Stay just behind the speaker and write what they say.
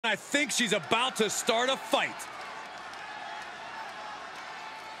I think she's about to start a fight.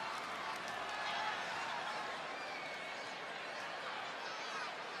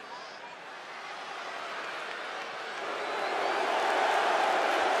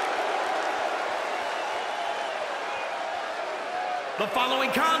 The following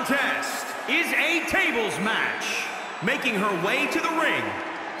contest is a tables match. Making her way to the ring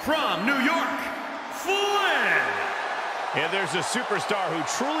from New York, Flynn. And there's a superstar who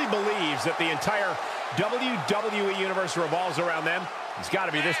truly believes that the entire WWE Universe revolves around them. It's got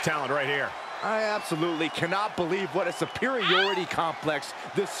to be this talent right here. I absolutely cannot believe what a superiority complex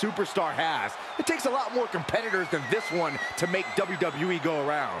this superstar has. It takes a lot more competitors than this one to make WWE go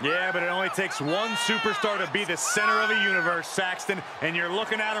around. Yeah, but it only takes one superstar to be the center of a universe, Saxton, and you're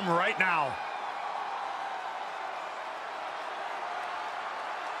looking at him right now.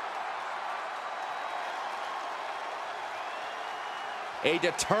 A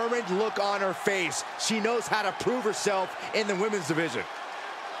determined look on her face. She knows how to prove herself in the women's division.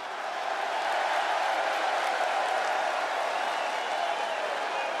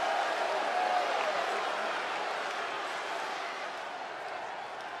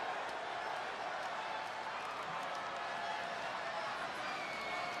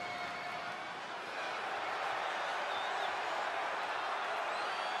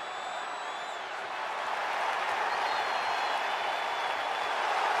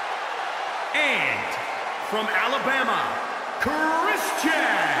 And from Alabama, Christian.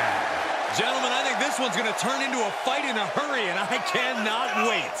 Gentlemen, I think this one's going to turn into a fight in a hurry, and I cannot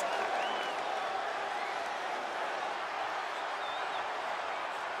wait.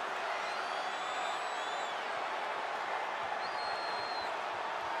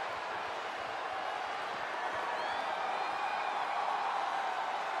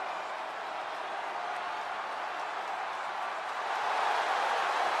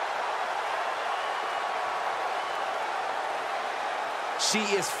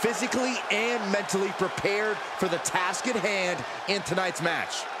 She is physically and mentally prepared for the task at hand in tonight's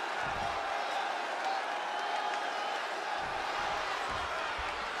match.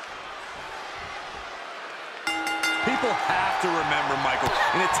 People have to remember, Michael,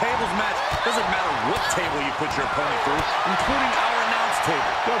 in a tables match, it doesn't matter what table you put your opponent through, including our announce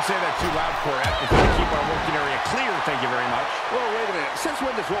table. Don't say that too loud, Corette. If we keep our working area clear, thank you very much. Well, wait a minute. Since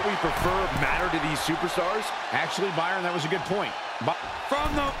when does what we prefer matter to these superstars? Actually, Byron, that was a good point.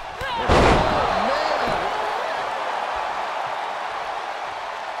 From the...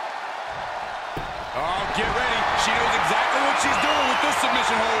 Oh, get ready. She knows exactly what she's doing with this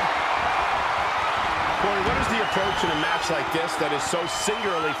submission hold. Corey, what is the approach in a match like this that is so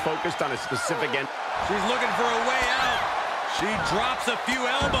singularly focused on a specific end? She's looking for a way out. She drops a few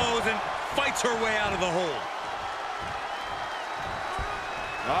elbows and fights her way out of the hold.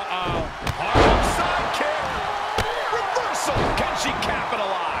 Uh-oh. Hard side kick. Reversal. Can she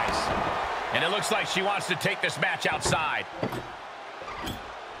capitalize? And it looks like she wants to take this match outside.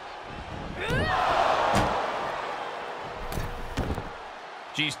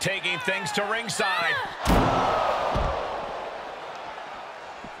 She's taking things to ringside.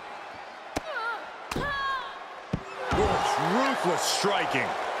 Ruthless striking.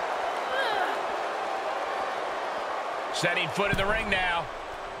 Setting foot in the ring now.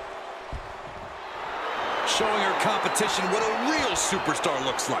 Showing her competition what a real superstar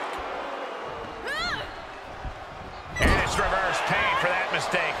looks like. And it's reverse pain for that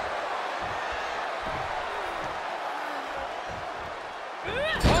mistake.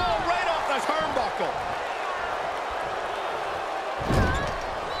 Oh, right off the turnbuckle.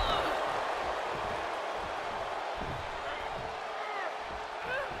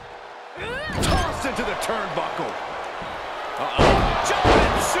 Tossed into the turnbuckle. Uh-oh.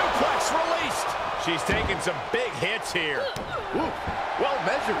 Jumping suplex released. She's taking some big hits here. Ooh, well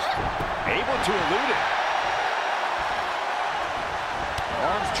measured. Able to elude it.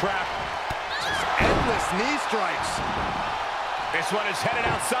 Arms trapped. Just endless knee strikes. This one is headed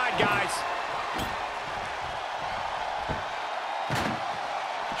outside, guys.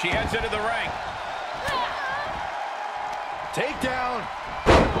 She heads into the ring. Takedown.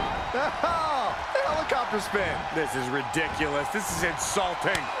 Oh, helicopter spin. This is ridiculous. This is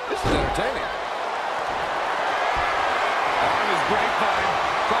insulting. This is entertaining. On his grapevine,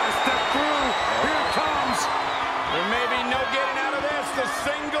 trying to step through. Here it comes. There may be no getting out of this. The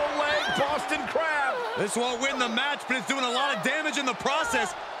single leg Boston Crab. This won't win the match, but it's doing a lot of damage in the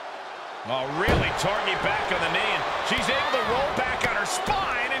process. Oh, really target back on the knee, and she's able to roll back on her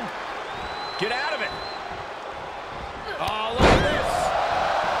spine and get out of it. Oh, look at this.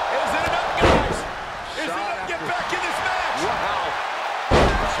 Is it enough, guys? Is it enough to get back in this match? Wow.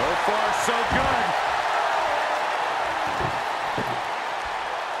 So far, so good.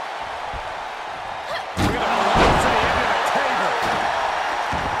 Look at him run to the end of the table.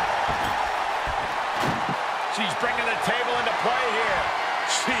 She's bringing the table into play here.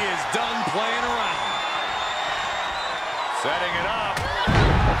 She is done playing around. Setting it up.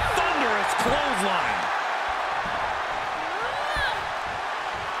 Thunderous clothesline.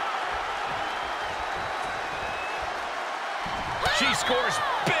 She scores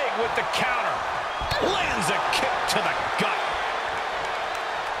big with the counter. Lands a kick to the gut.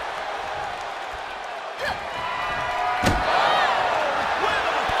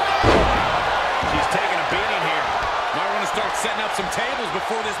 She's taking a beating here. Might want to start setting up some tables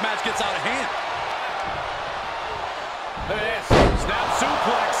before this match gets out of hand. Look at this. Snap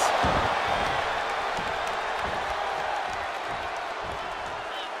suplex.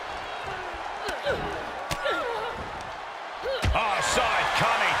 Oh, saw it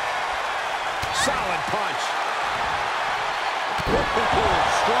coming. Solid punch.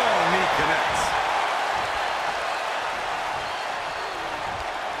 Strong knee connects.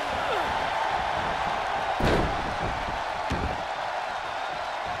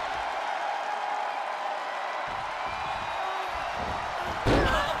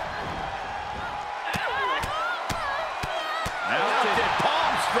 Mounted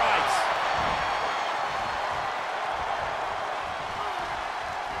palm strikes.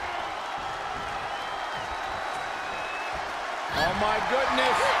 Oh, my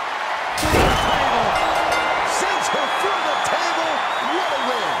goodness.